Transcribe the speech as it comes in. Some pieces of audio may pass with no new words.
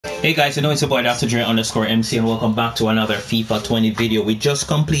Hey guys, you know it's your boy Dr. Dre underscore MC and welcome back to another FIFA 20 video. We just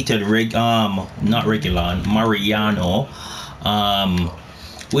completed Mariano,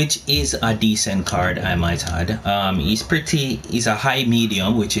 which is a decent card, I might add. He's a high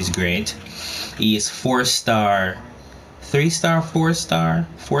medium, which is great. He is 4-star, 3-star, 4-star,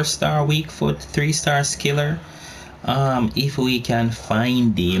 4-star weak foot, 3-star skiller. If we can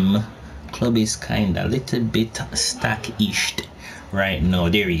find him, club is kinda little bit stack-ish right now.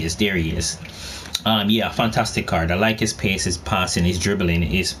 There he is. Yeah, fantastic card. I like his pace, his passing, his dribbling,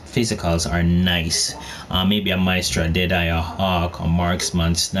 his physicals are nice. Maybe a maestro, deadeye, a hawk, a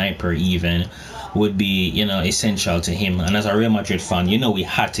marksman, sniper even would be, you know, essential to him. And as a Real Madrid fan, you know, we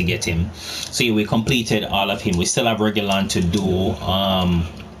had to get him. So yeah, we completed all of him. We still have Regulon to do.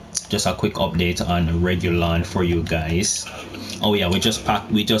 Just a quick update on Regulon for you guys. Oh yeah, we just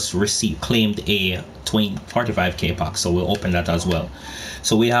claimed a 45k pack, so we'll open that as well.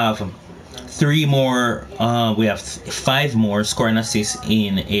 So we have 5 more scoring assists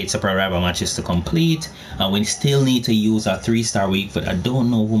in 8 separate rival matches to complete. We still need to use a 3-star weak foot. I don't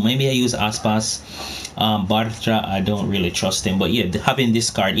know who. Maybe I use Aspas. Bartra, I don't really trust him, but yeah, having this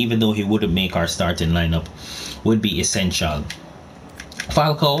card, even though he wouldn't make our starting lineup, would be essential.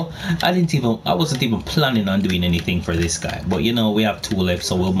 Falco, I wasn't even planning on doing anything for this guy, but you know, we have 2 left,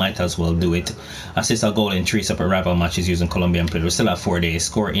 so we might as well do it. Assist a goal in 3 separate rival matches using Colombian players. We still have 4 days.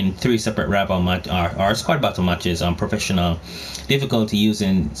 Score in 3 separate rival match our squad battle matches on professional difficulty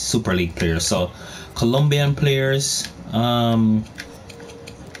using Super League players. So Colombian players, not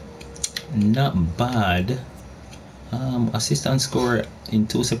bad. Assist and score in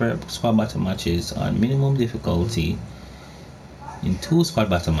 2 separate squad battle matches on minimum difficulty in 2 squad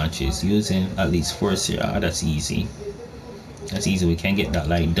battle matches using at least 4 that's easy. We can get that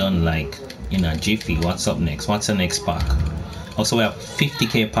done in a jiffy. What's up next? What's the next pack? Also, we have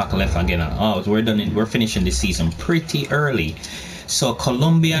 50k pack left again. Oh, we're finishing this season pretty early. So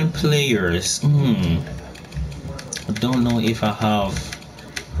Colombian players, I don't know if I have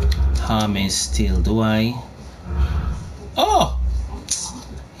James still. Do I? Oh,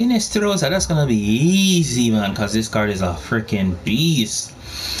 Inestrosa, that's gonna be easy, man, because this card is a freaking beast.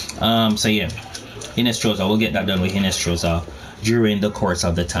 So yeah, Inestrosa, we'll get that done with Inestrosa during the course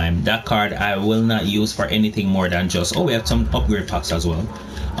of the time. That card I will not use for anything more than just, we have some upgrade packs as well.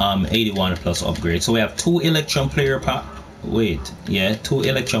 81 plus upgrade. So we have 2 Electrum player pack. 2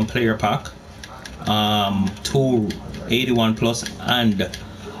 Electrum player pack, 2 81 plus, and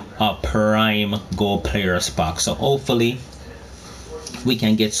a prime gold players pack. So hopefully we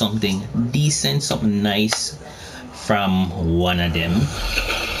can get something decent, something nice from one of them.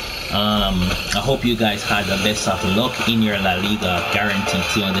 I hope you guys had the best of luck in your La Liga guaranteed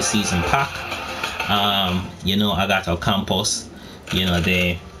team of the season pack. You know, I got Campos. You know,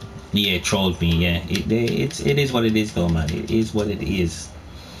 they trolled me. Yeah, it is what it is though, man. It is what it is.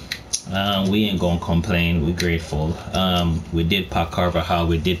 We ain't gonna complain. We're grateful. We did pack Carvajal,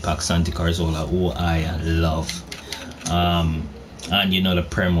 we did pack Santi Carzola, who I love. And you know, the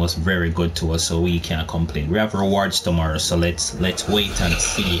Prem was very good to us, so we can't complain. We have rewards tomorrow, so let's wait and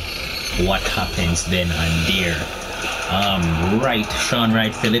see what happens then and there. Right, Sean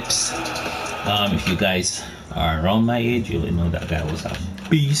Wright Phillips. If you guys are around my age, you'll know that guy was a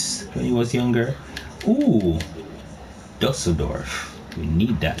beast when he was younger. Ooh, Dusseldorf, we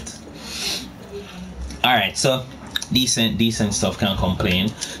need that. All right, so decent stuff, can't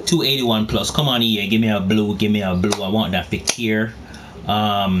complain. 281 plus, come on EA, give me a blue. I want that Fekir.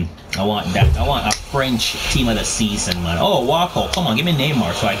 I want a French team of the season, man. Oh, Wako, come on, give me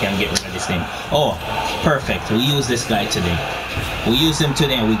Neymar so I can get rid of this thing. Oh, perfect, we'll use this guy today. We'll use him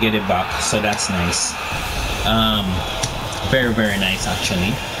today and we get it back, so that's nice. Very nice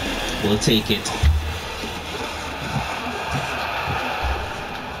actually. We'll take it.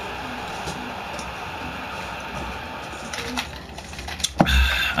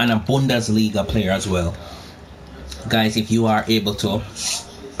 And a Bundesliga player as well. Guys, if you are able to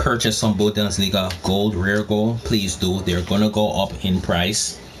purchase some Bundesliga gold, rare gold, please do. They're gonna go up in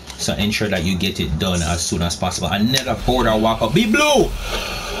price, so ensure that you get it done as soon as possible. Another border walk up. Be blue.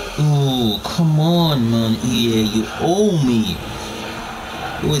 Ooh, come on, man. Yeah, you owe me.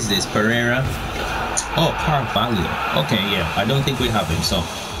 Who is this? Pereira? Oh, Carvalho. Okay, yeah, I don't think we have him, so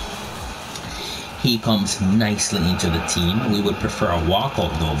he comes nicely into the team. We would prefer a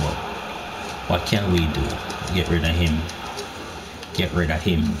walkout though, but what can we do? Get rid of him.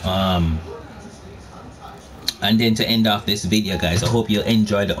 And then to end off this video, guys, I hope you'll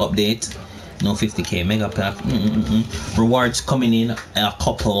enjoy the update. No 50k mega pack. Rewards coming in a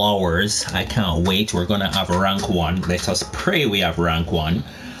couple hours. I can't wait. We're gonna have rank 1. Let us pray we have rank 1.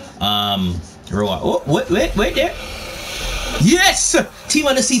 Roa. Oh, wait there. Yes! Team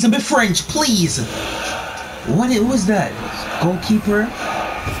of the season, be French, please. What was that? Goalkeeper?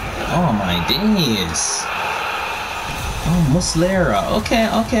 Oh my days. Oh, Muslera. Okay.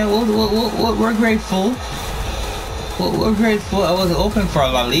 We're grateful. We're grateful. I was hoping for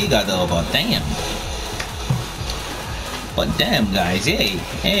La Liga though, but damn. But damn, guys.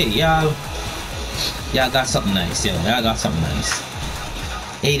 Hey, y'all got something nice. Y'all got something nice.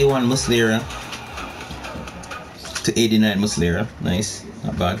 81 Muslera to 89 Muslera. Nice,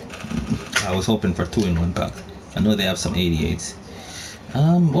 not bad. I was hoping for 2 in 1 pack. I know they have some 88s.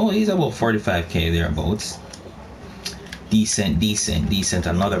 Well, he's about 45k thereabouts. Decent.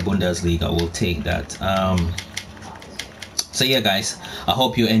 Another Bundesliga will take that. So yeah, guys, I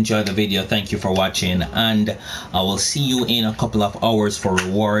hope you enjoyed the video. Thank you for watching, and I will see you in a couple of hours for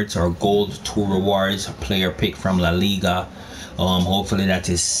rewards or gold 2 rewards, player pick from La Liga. Hopefully that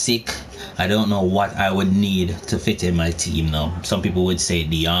is sick. I don't know what I would need to fit in my team now. Some people would say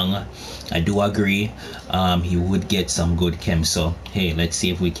De Jong. I do agree. He would get some good chem. So hey, let's see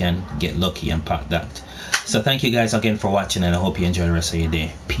if we can get lucky and pack that. So thank you guys again for watching, and I hope you enjoy the rest of your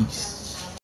day. Peace.